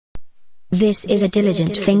This is a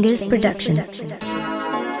Diligent Fingers production.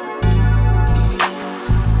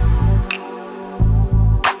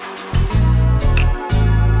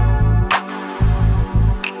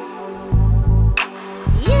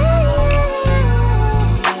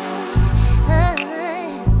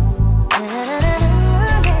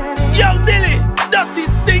 Yo, Dilly, dirty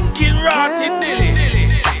stinking rotten Dilly.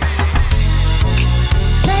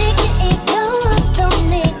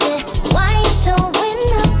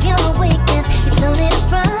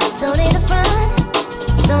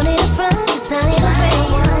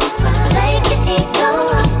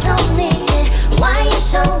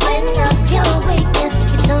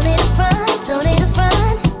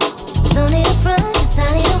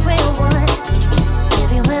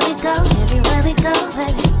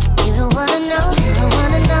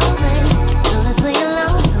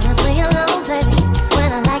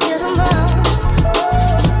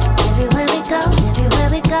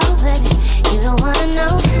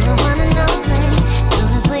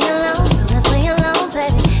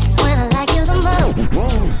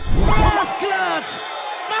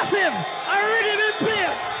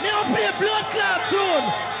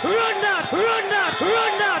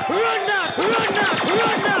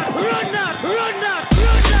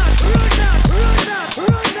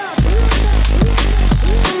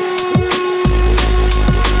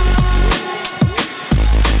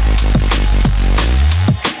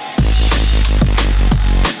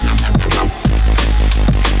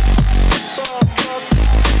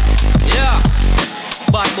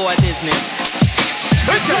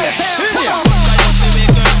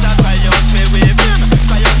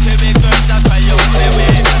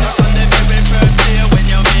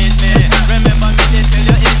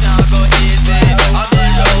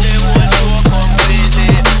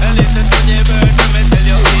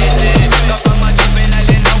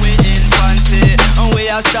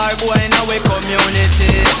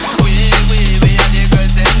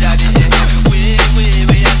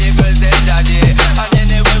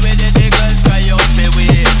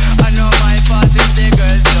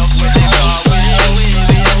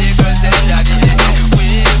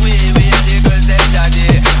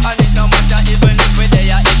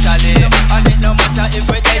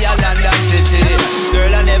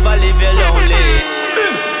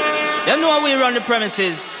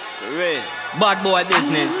 Premises, bad boy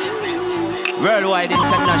business, worldwide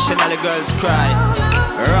international girls cry,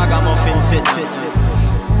 ragamuffin sit.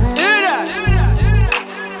 Hear that?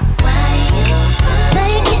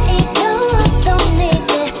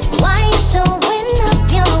 Why you showing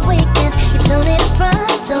up your weakness? You don't need a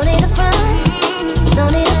front, don't need a front,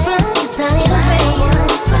 don't need a front, it's not even real.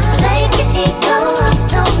 Take your ego up,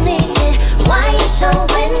 don't need it. Why you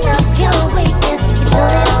showing up your weakness? You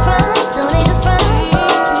don't need a front, don't need a front.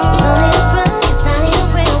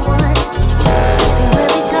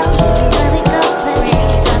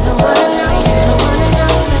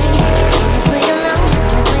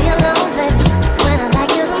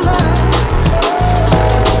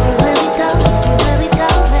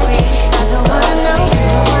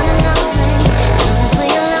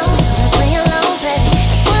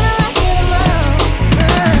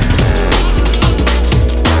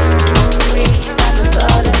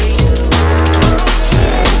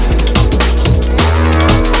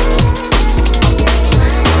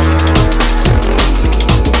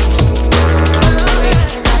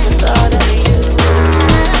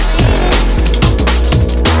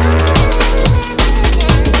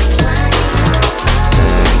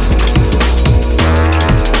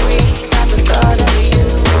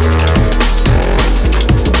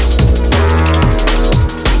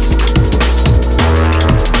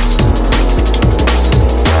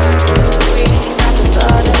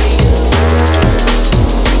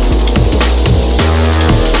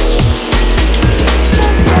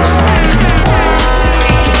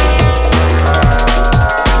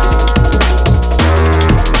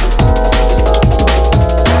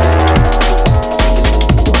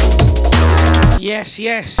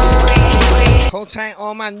 Yes. Hold tight,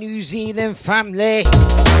 all my New Zealand family.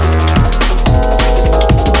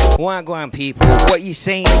 Wagwan people, what you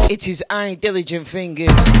saying? It is I, Diligent Fingers,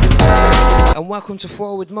 and welcome to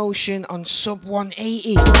Forward Motion on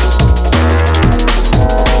Sub180.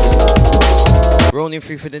 Rolling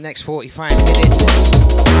through for the next 45 minutes.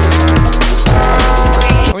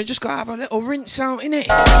 We just gotta have a little rinse out, innit?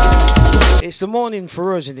 It's the morning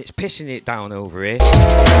for us and it's pissing it down over here.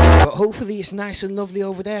 But hopefully it's nice and lovely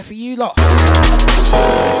over there for you lot.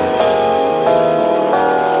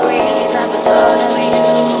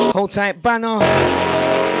 Hold tight, Banner.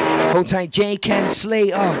 Hold tight, J. Ken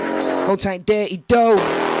Slater. Hold tight, Dirty Doe.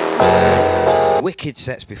 wicked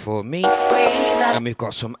sets before me, and we've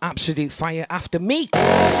got some absolute fire after me.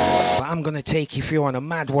 But I'm gonna take you through on a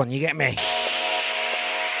mad one, you get me?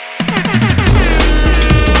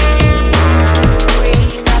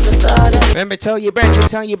 Remember, tell your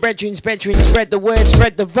brethren, spread the word,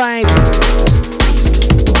 spread the vibe.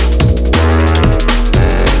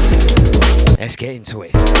 Let's get into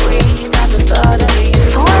it.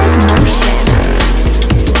 Forward motion.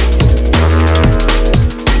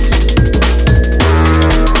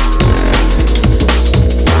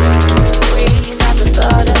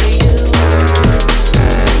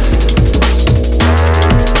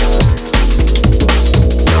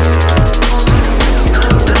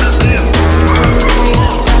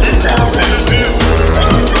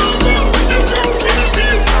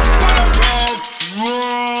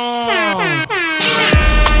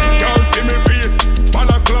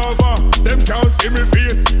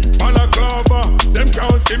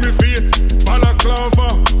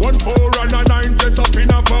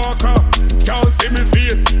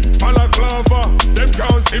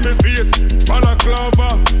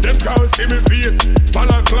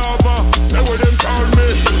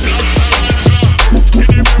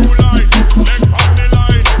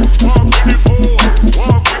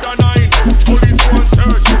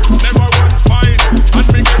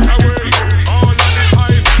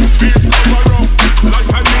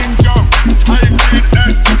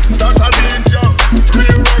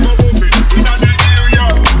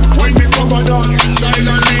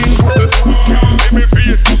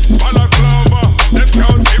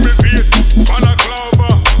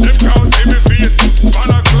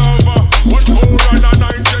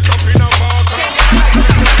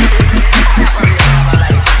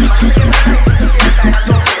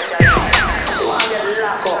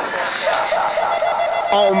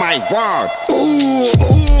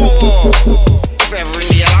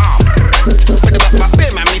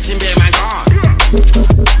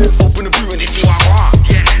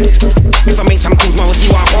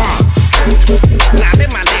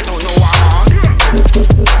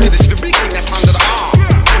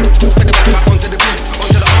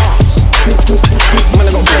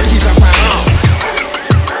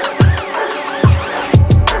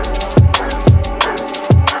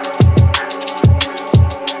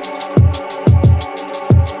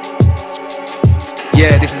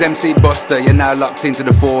 MC Buster, you're now locked into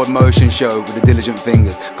the Forward Motion Show with the Diligent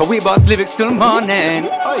Fingers. Cause we bust lyrics till the morning.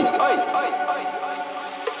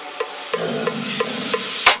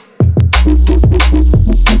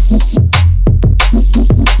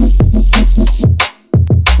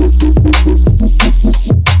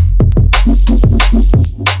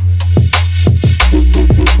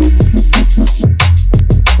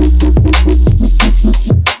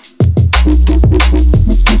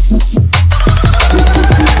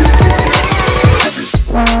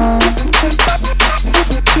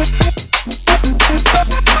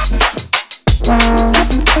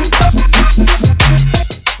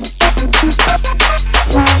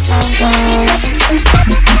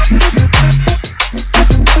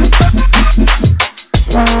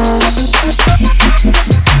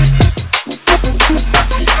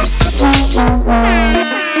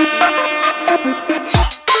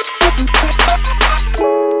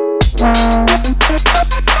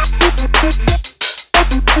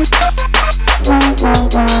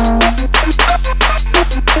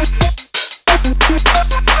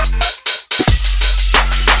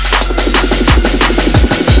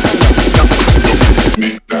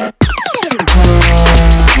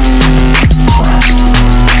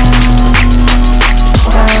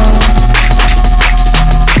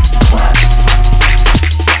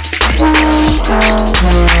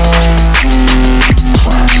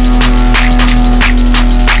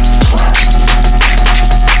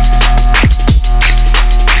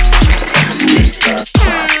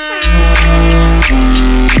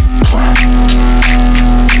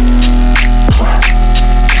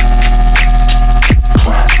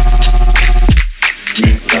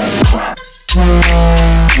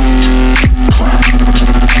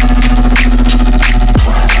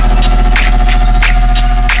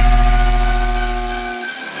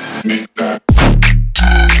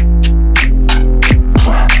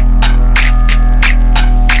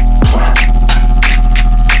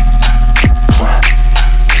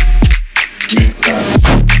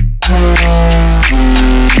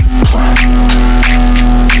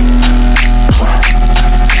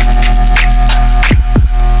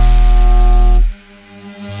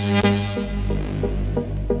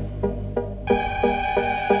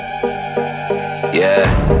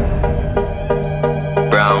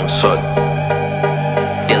 Brown Sod,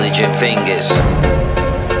 Diligent Fingers.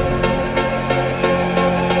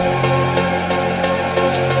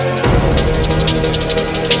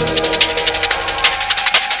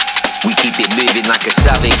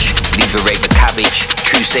 liberate the cabbage.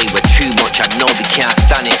 True say we're too much, I know they can't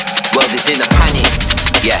stand it. World is in a panic,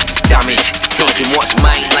 yeah, damage. Taking what's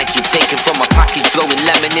mine like you're taking from a package. Blowing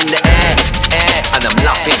lemon in the air, and I'm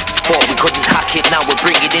laughing. Thought we couldn't hack it, now we're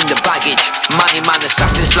bringing in the baggage. Man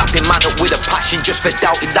assassin, slapping man up with a passion. Just for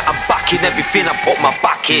doubting that I'm backing everything I put my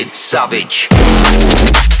back in. Savage.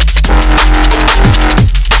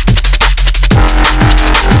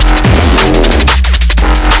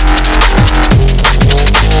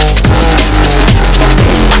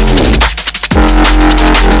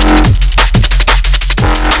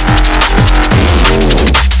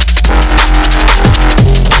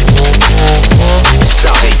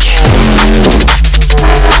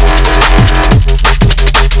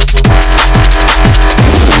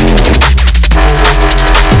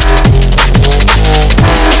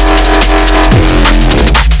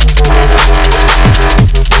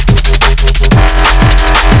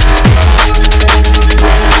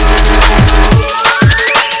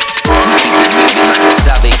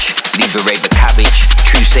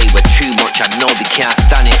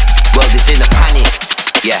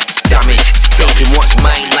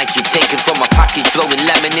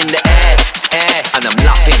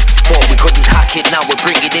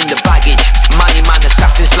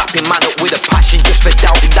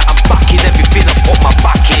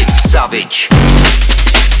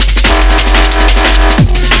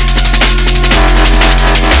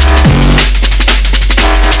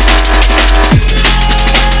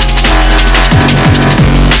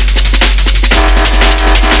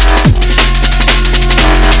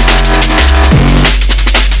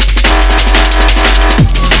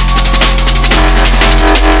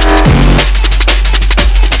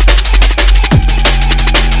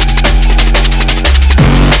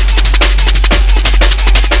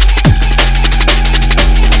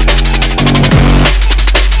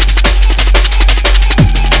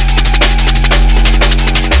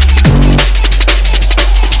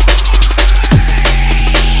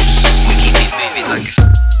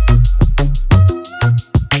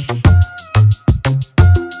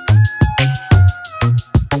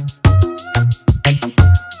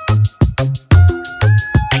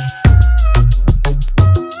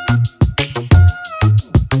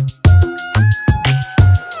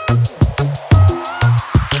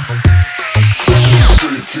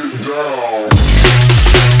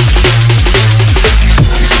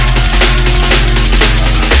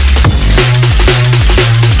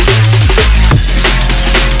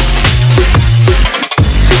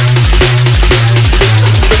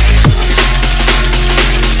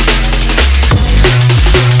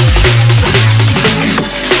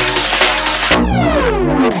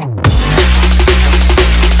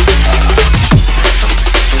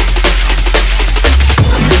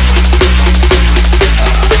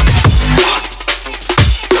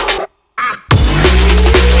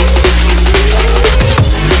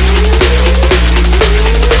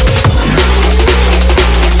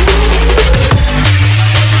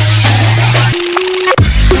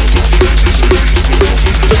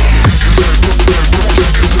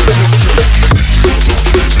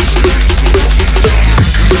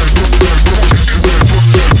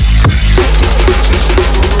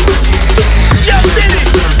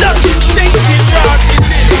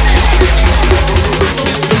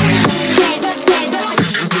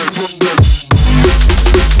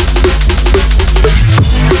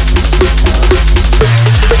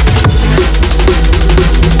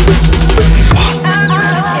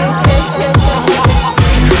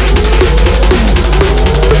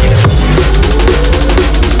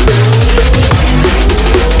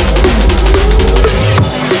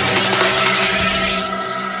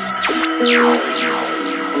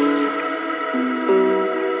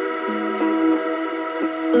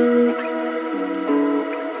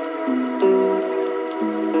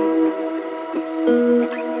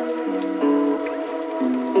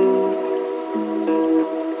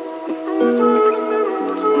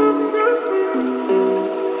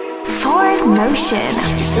 motion.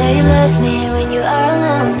 You say you love me when you are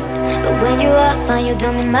alone, but when you are fine, you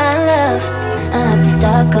don't need my love. I have to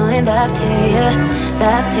start going back to you,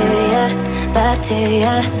 back to you, back to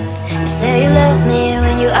you. You say you love me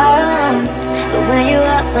when you are alone, but when you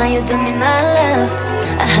are fine, you don't need my love.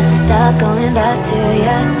 I have to start going back to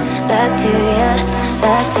you, back to you,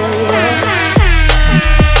 back to you.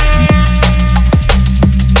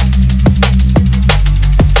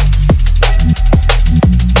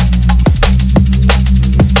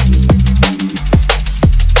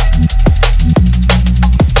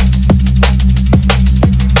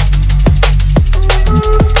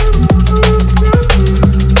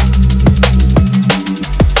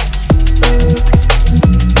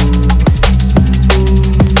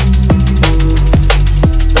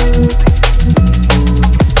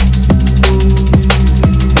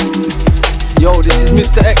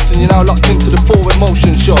 now locked into the Forward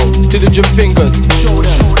Motion Show. Diligent Fingers, show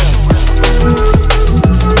them.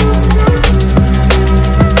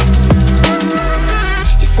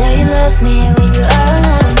 You say you love me when you are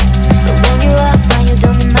alone, but when you are fine, you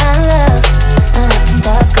don't need my love. I have to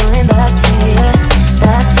stop going back to you,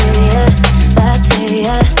 back to you, back to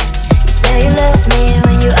you. You say you love me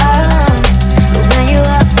when you are alone, but when you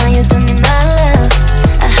are fine, you don't need my love.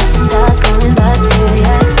 I have to stop going back to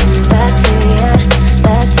you, back to you,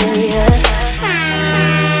 back to you.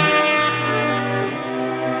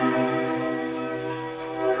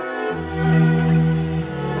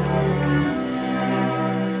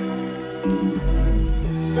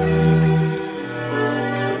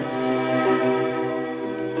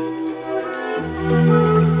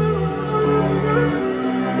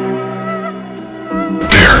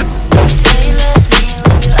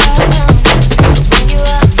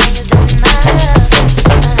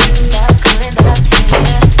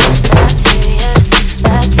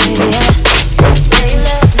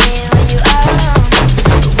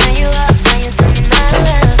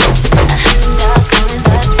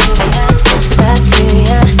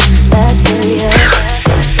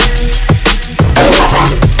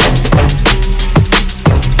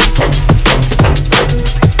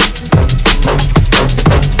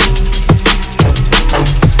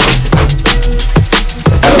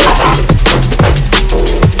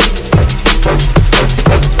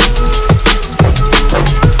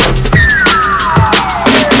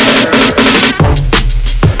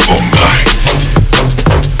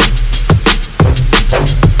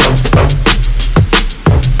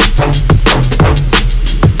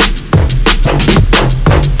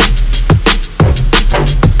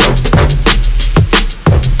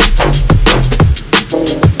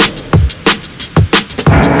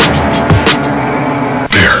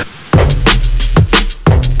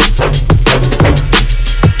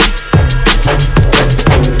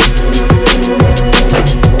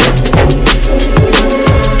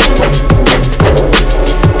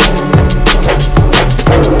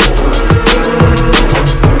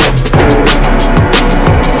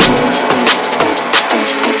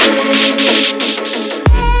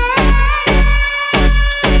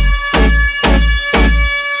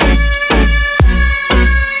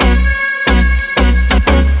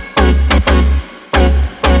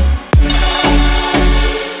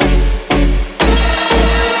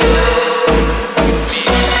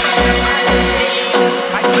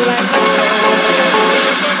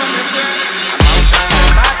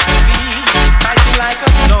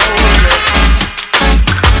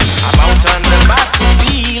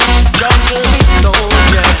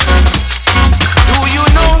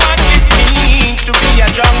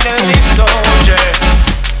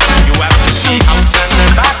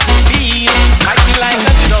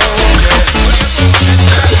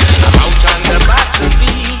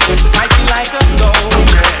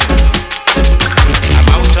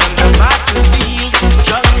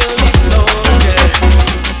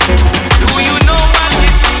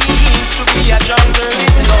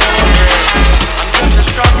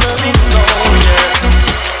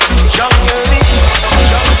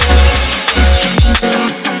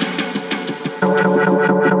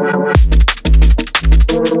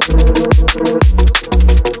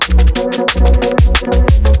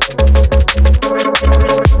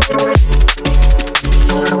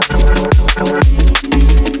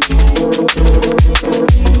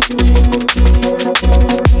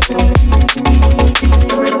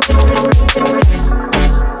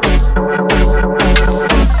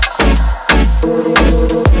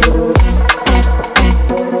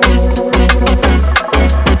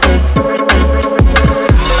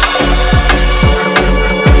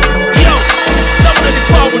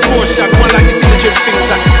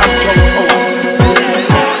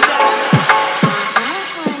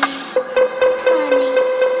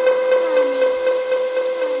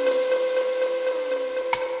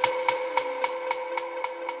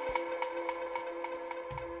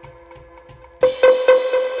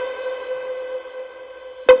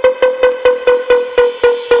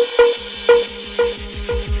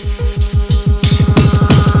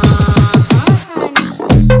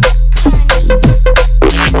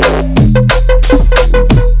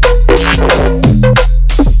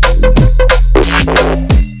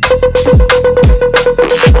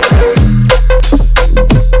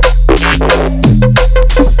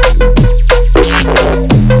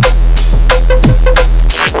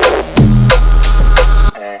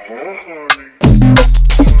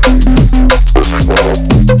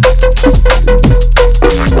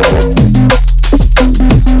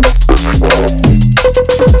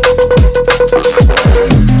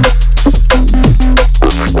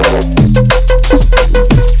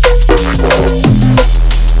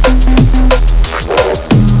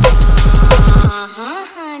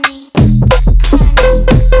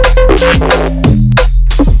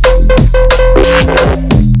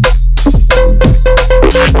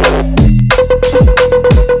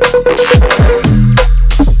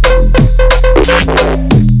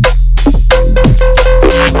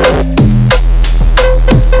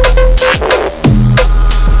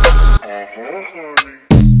 We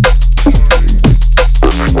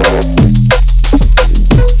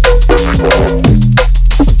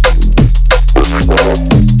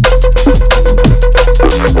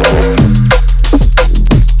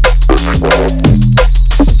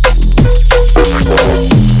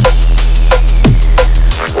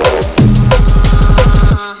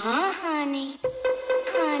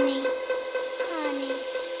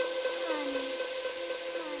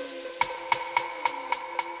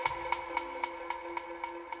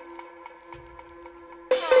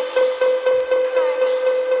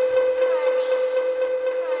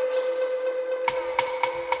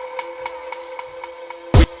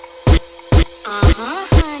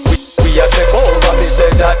a take over, me say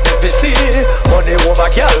that if you see money over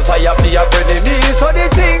girl, fire be a friend of me. So the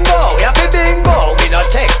thing go, we have a bingo. We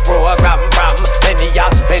not take program from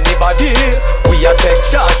anybody. We a take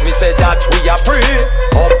charge, we say that we are free.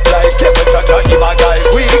 Up like Kevin Chacha, him a guy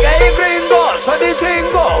we hey gringo. So the thing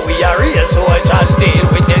go, we are real soldiers, deal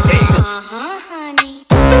with the thing. Honey.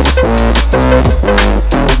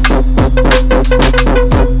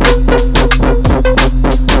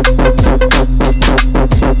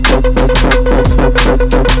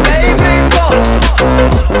 Hey gringo.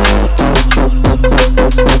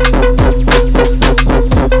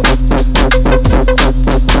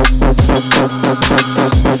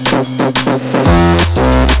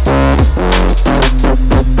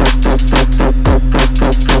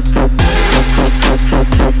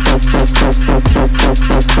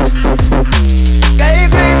 Hey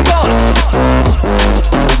gringo.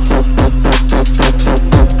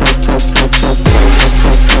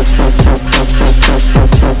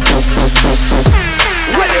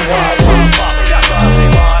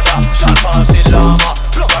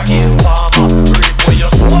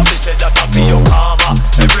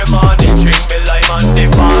 Every morning drink me lime and the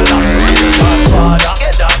father. Godfather,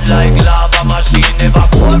 get that like lava machine. Never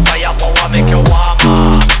cold fire power make you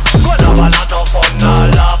warmer. Gonna have a lot of fun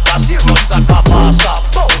and laughter. Serious like a pasta,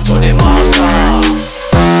 bow to the master.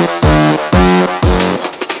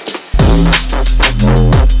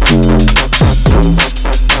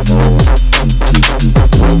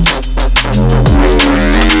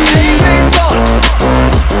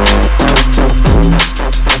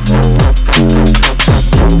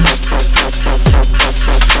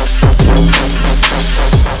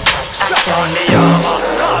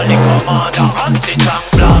 Anti-tank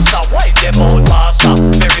blaster, wipe them out faster.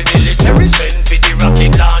 Very military send for the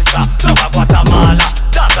rocket launcher. Love a Guatemala,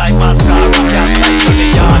 that like mascara. Can't style to the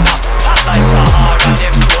yana, hot like Sahara.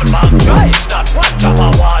 Them short back drive, not one drop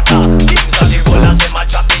of water. Kings of the rollers, them a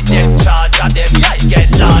drop it, them charger. Them yeah, get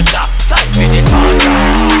larger, time for the torture.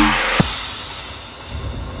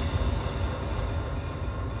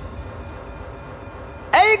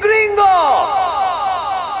 Hey gringo!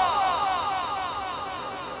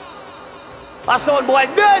 A sound boy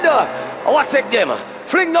dead. I want to take them.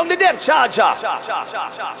 Fling down the depth charger.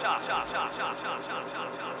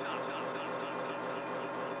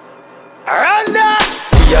 Run that!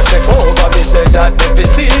 We a take over, me say that if you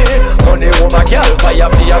see money over girl, fire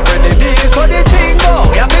be a friend of me. So the thing go,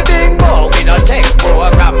 we have a bingo. We not take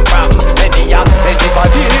program from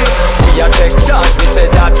anybody. We a take charge, we say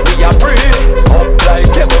that we are free. Up like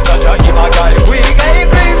Kevin Chacha, him a guy we hey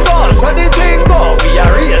bingo. So the thing go, we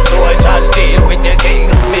are real soldiers, deal with the thing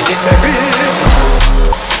military.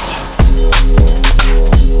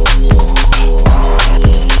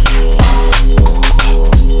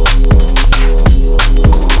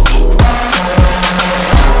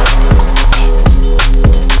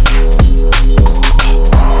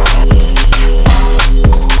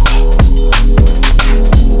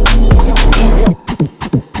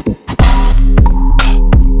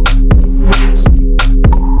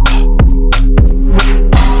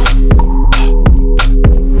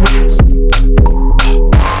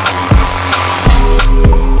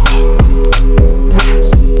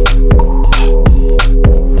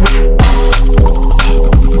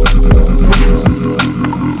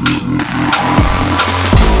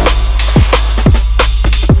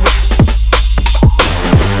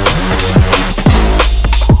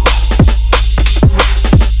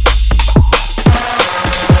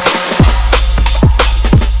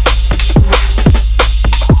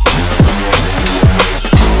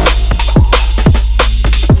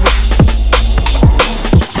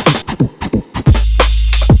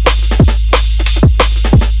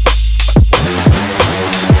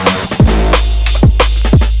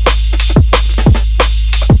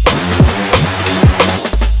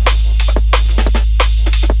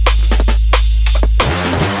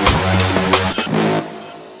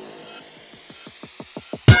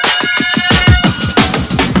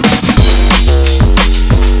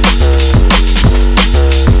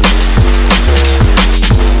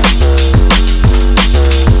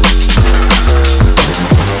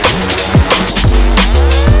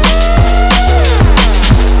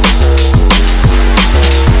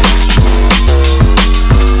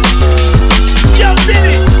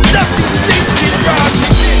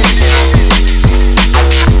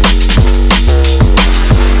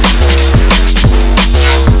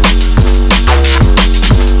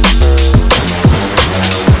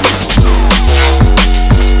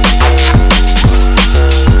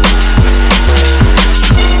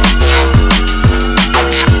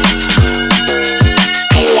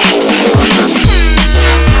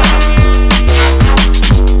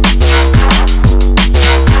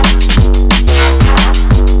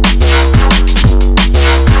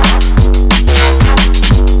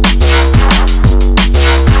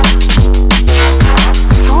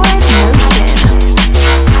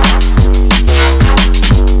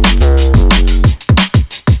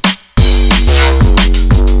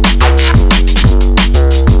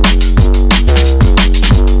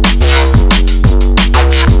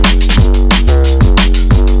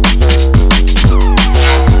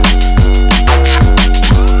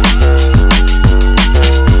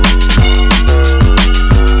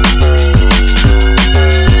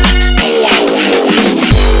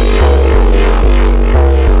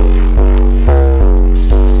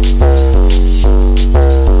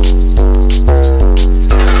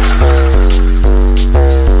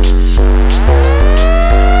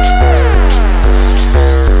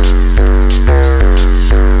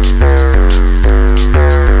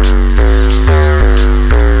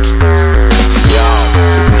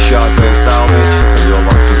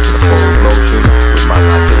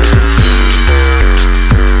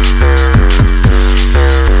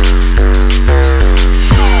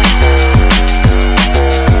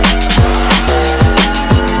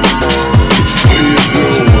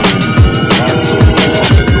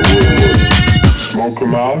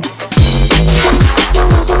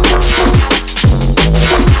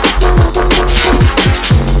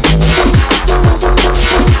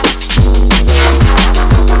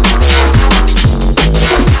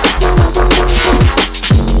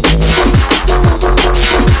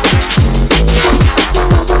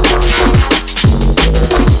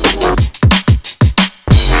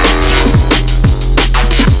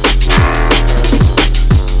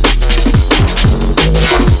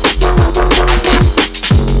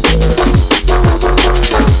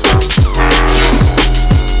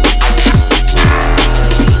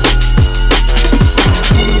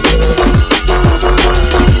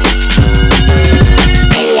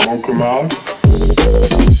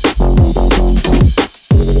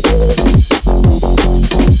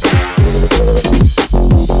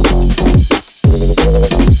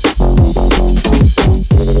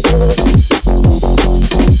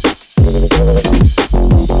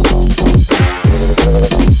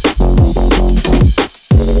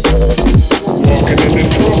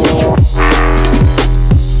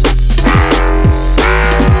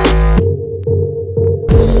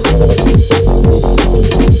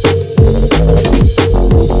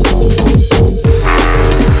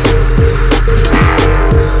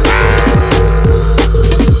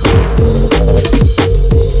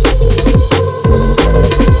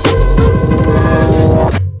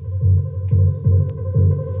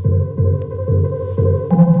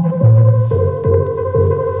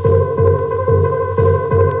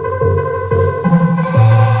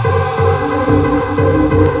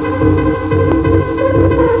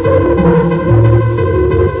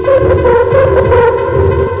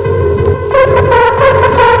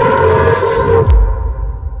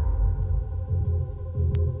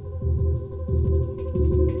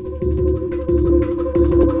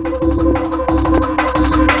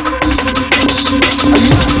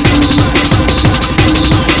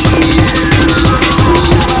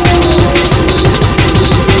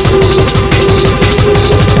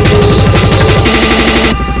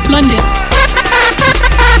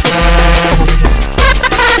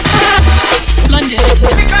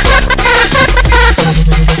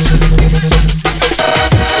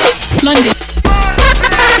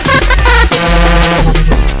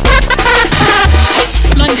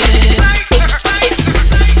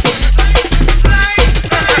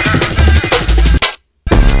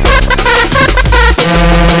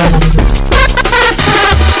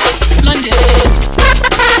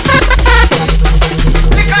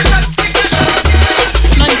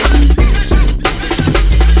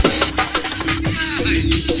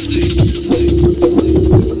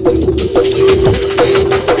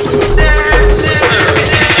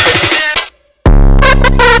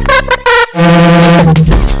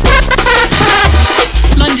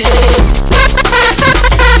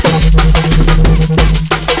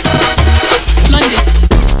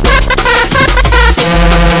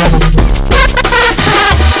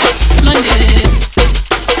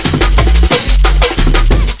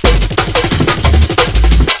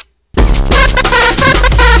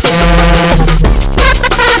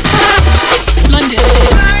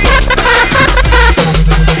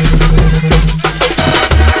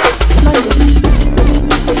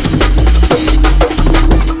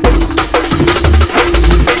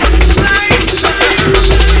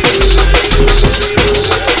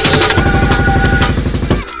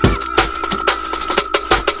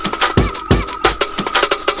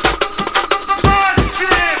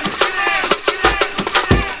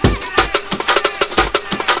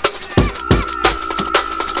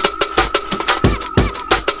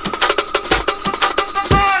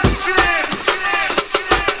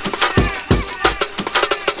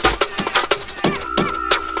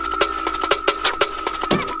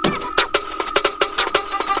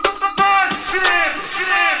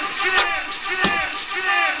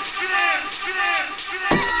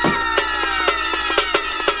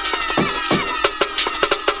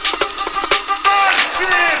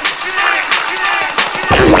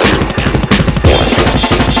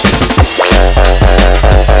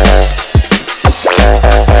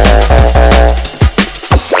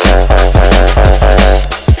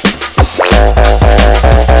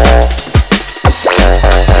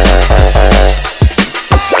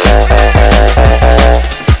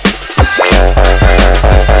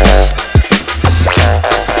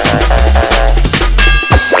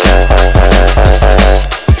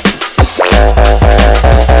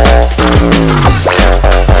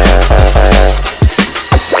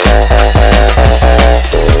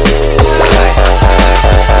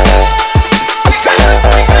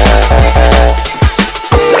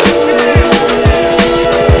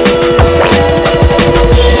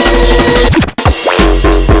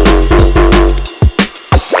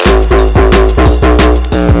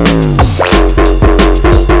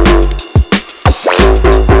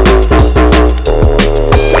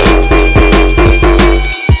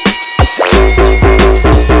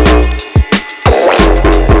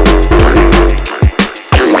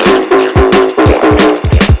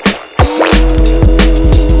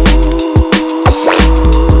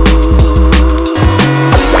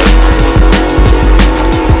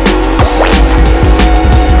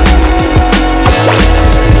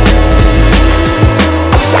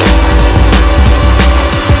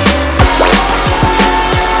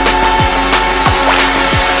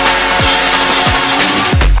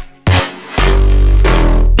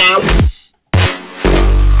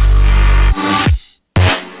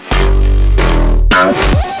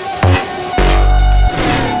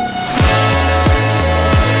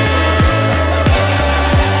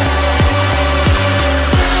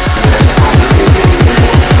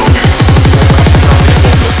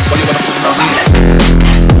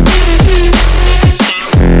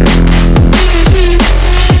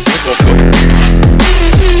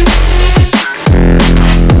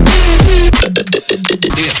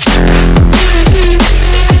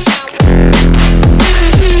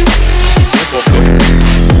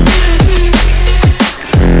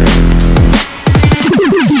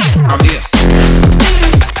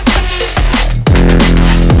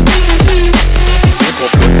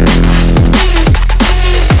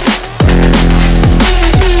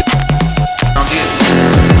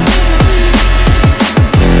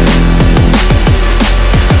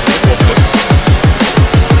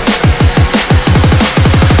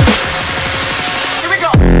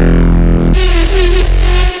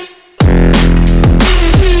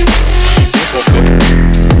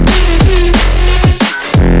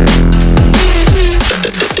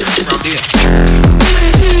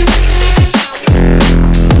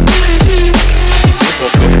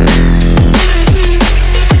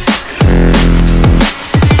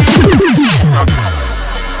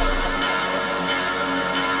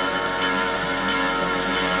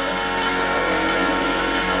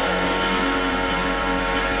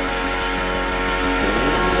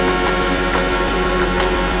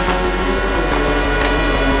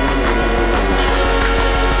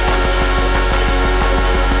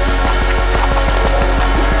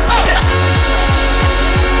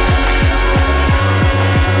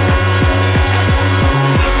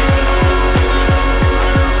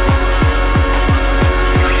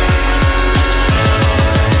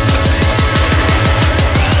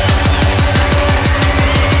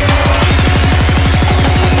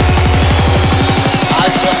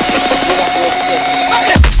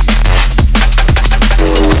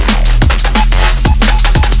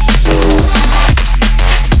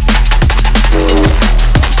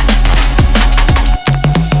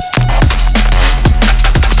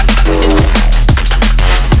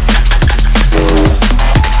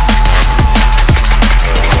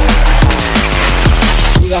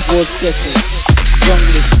 World Circle,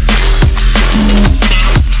 junglist.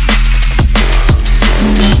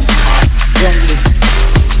 Junglist.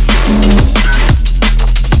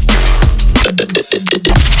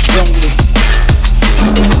 Junglist.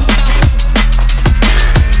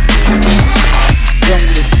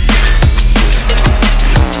 Junglist.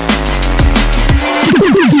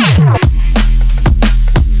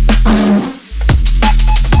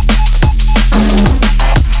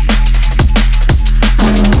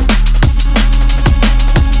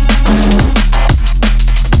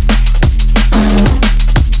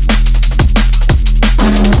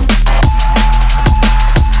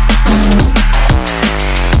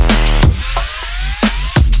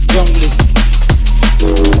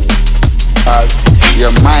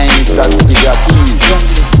 Your mind starts to give you a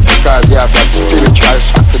peace because you have that spiritual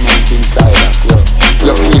sacrament inside of you.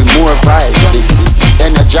 You feel more vibes, it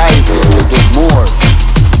energizes you, get more.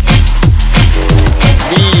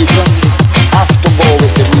 These have to go with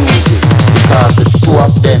the music because the two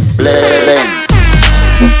of them blend.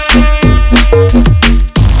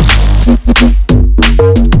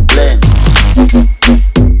 Blend.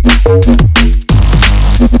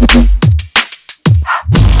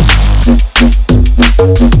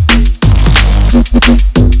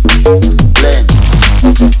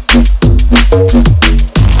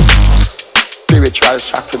 Spiritual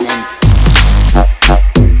sacrament.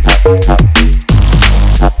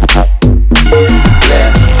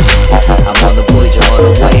 I'm on the voyage, I'm on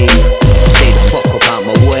the wave. Stay the fuck up out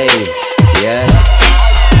my way. Yeah.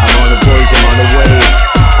 I'm on the voyage, I'm on the wave.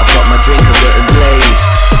 I've got my drink, I'm getting blazed.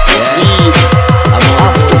 Yeah. I'm on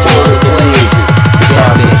the voyage, I'm on the wave.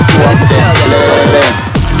 Yeah, me. Let me tell them something.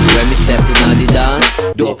 When me stepping on the dance,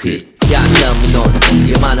 dope it. Can't tell me nothing,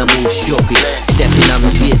 your man I move stupid. Stepping on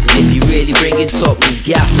my face as if you really bringing something.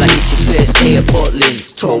 Gas like it's your first day of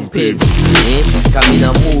Butlins, thumping. Come in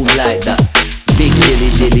and move like that. Big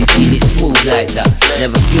dilly, see me smooth like that.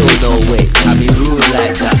 Never feel no way, I be rude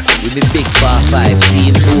like that. With me big bar 5,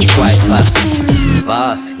 see him move quite fast.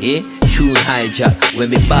 Fast, tune hijack. When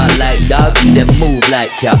me bar like dogs, see them move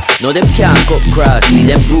like cat. No them can't cut cross, see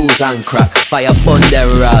them bruise and crack. Fire bun their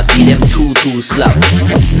ass, see them two slap.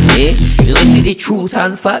 You don't see the truth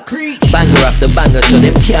and facts. Banger after banger, so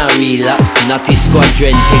them can't relax. Naughty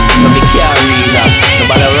squadron things, so me can't relax.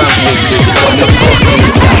 Nobody around with me, because me first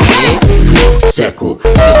Circle,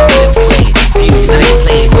 simple and plain. Few night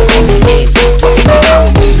playing no fucking games. Tossing my power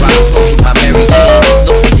moves while I'm smoking my Mary Jane.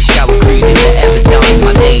 Nothing to shower cruising, forever down in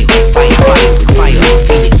my name. Fire with fire,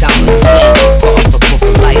 Phoenix out with the flame. Got off a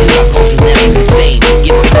couple liars, I hope you're never the same.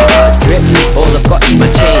 Give a fuck a drip, all I've got is my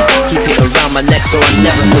chain. Keep it around my neck so I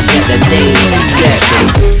never forget the name. Yeah,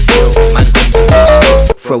 still, man,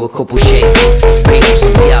 throw a couple shakes. Bring up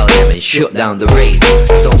some gal, them and shut down the rave.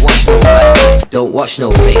 Don't watch no bad man, don't watch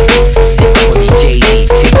no face. Sit up on the JD,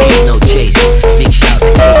 2 no chase. Big shout to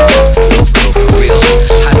Takeover, local for real.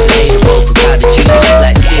 Time to lay the local guy the tunes up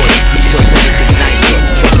like steel. Trust anything nice,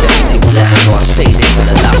 trust anything left. So I say this for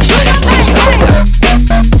the last time.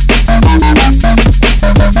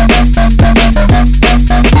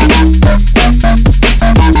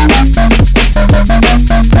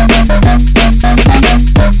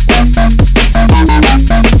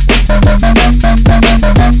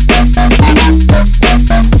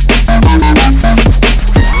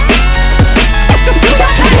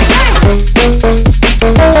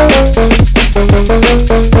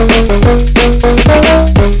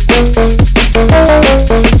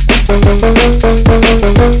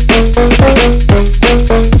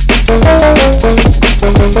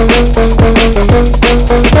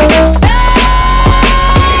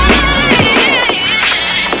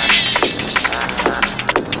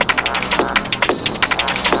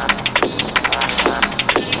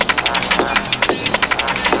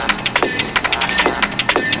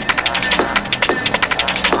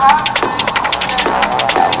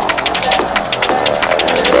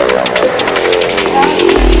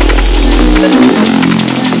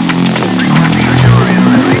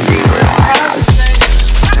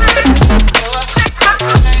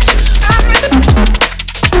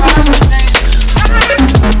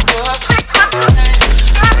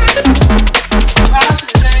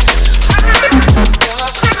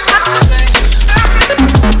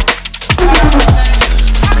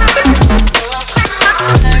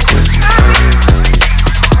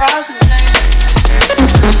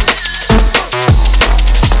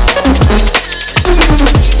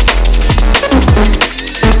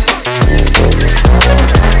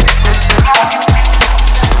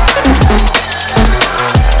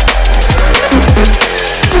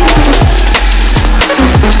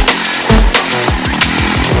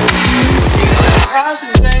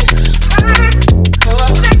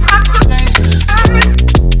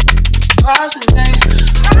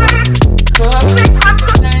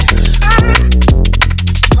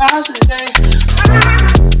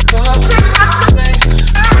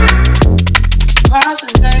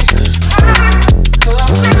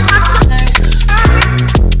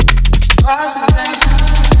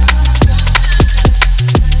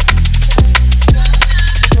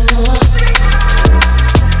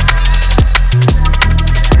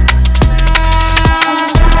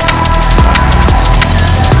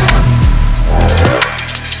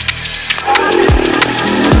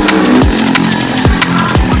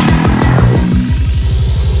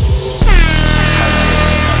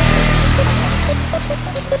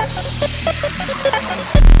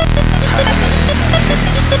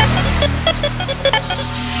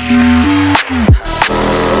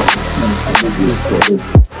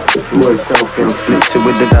 Inflicted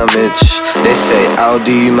with the damage. They say, how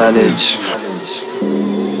do you manage?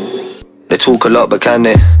 They talk a lot, but can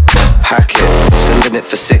they hack it? Sending it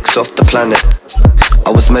for 6 off the planet. I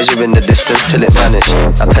was measuring the distance till it vanished.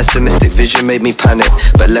 A pessimistic vision made me panic,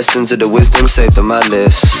 but lessons of the wisdom saved the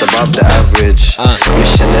malice. Above the average,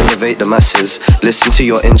 mission elevate the masses. Listen to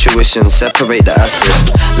your intuition, separate the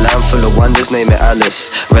asses. Land full of wonders, name it Alice.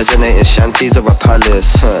 Resonating shanties or a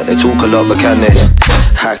palace. They talk a lot, but can they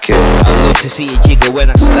hack it? I love to see you jiggle when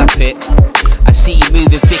I slap it. I see you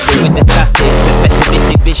moving thicker with the tactics. A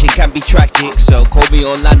pessimistic vision can be tragic, so call me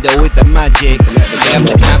Orlando with the magic. I am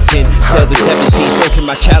the captain, sail the 7 seas, broken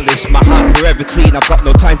my chalice. My heart forever clean, I've got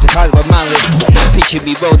no time to hide my malice. Picture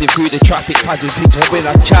me rolling through the traffic, paddle people when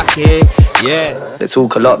I'm jacket. Yeah. They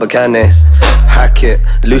talk a lot, but can they hack it?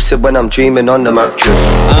 Lucid when I'm dreaming on the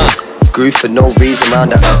mattress. Groove for no reason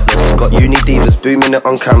round the atlas. Got uni divas booming it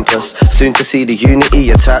on campus. Soon to see the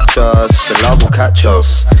unity attach us. The love will catch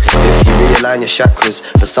us if you realign your chakras.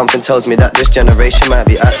 But something tells me that this generation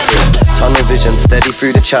might be active. Tunnel vision steady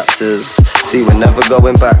through the chapters. See, we're never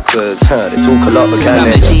going backwards. They talk a lot, but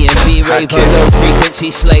can they DNB hack raver, it? low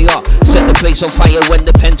frequency slayer. Set the place on fire when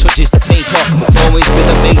the pen touches the paper. Always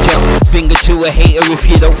been a major. Finger to a hater. If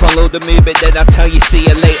you don't follow the movement, then I'll tell you see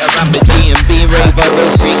you later. I'm the DNB raver,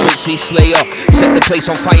 low frequency slayer. Set the place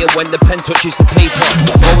on fire when the pen touches the paper.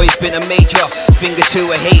 Always been a major. Finger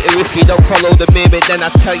to a hater. If you don't follow the movement, then I'll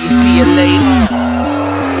tell you see you later.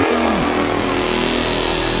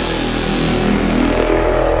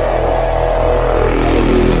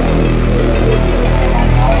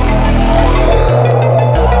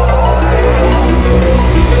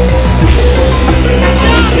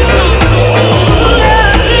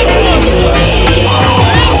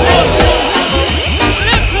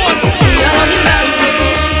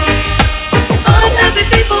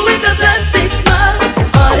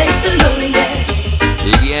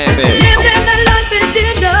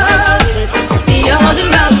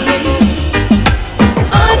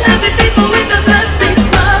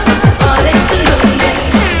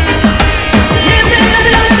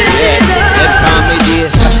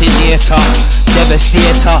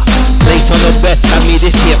 Devastator, place on the bet, tell me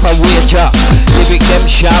this here for wager. Lyric them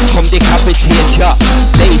sharp, come decapitate ya.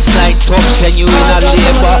 Baseline top, send you in a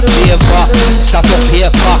labor. Stop the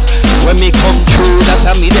paper, when me come through, that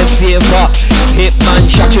I me the favor. Hitman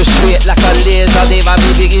shot you straight like a laser. Never me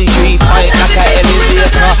big in street fight like a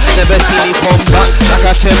elevator. Never see me come back like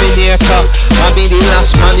a Terminator. I be the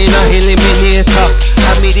last man in a eliminator.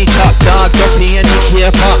 I be the top dog, don't be any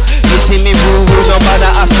caper. You see me rule, nobody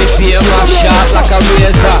ask me favor. Sharp like a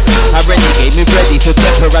razor. I renegade, me ready to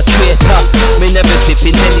temper a traitor. Me never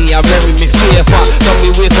sipping any, I bury me favor. Don't me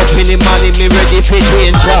wake up in the morning, me ready for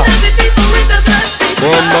danger.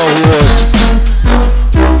 One more word.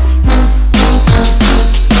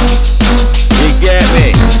 You get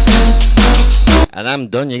me? And I'm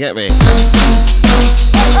done, you get me?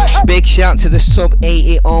 Big shout to the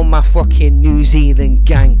Sub180 on my fucking New Zealand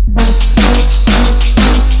gang.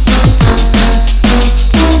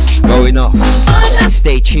 Going off.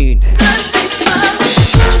 Stay tuned.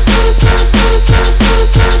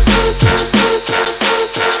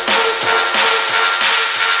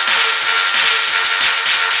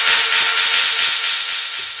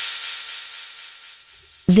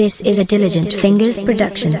 This is a Diligent Fingers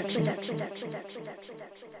production.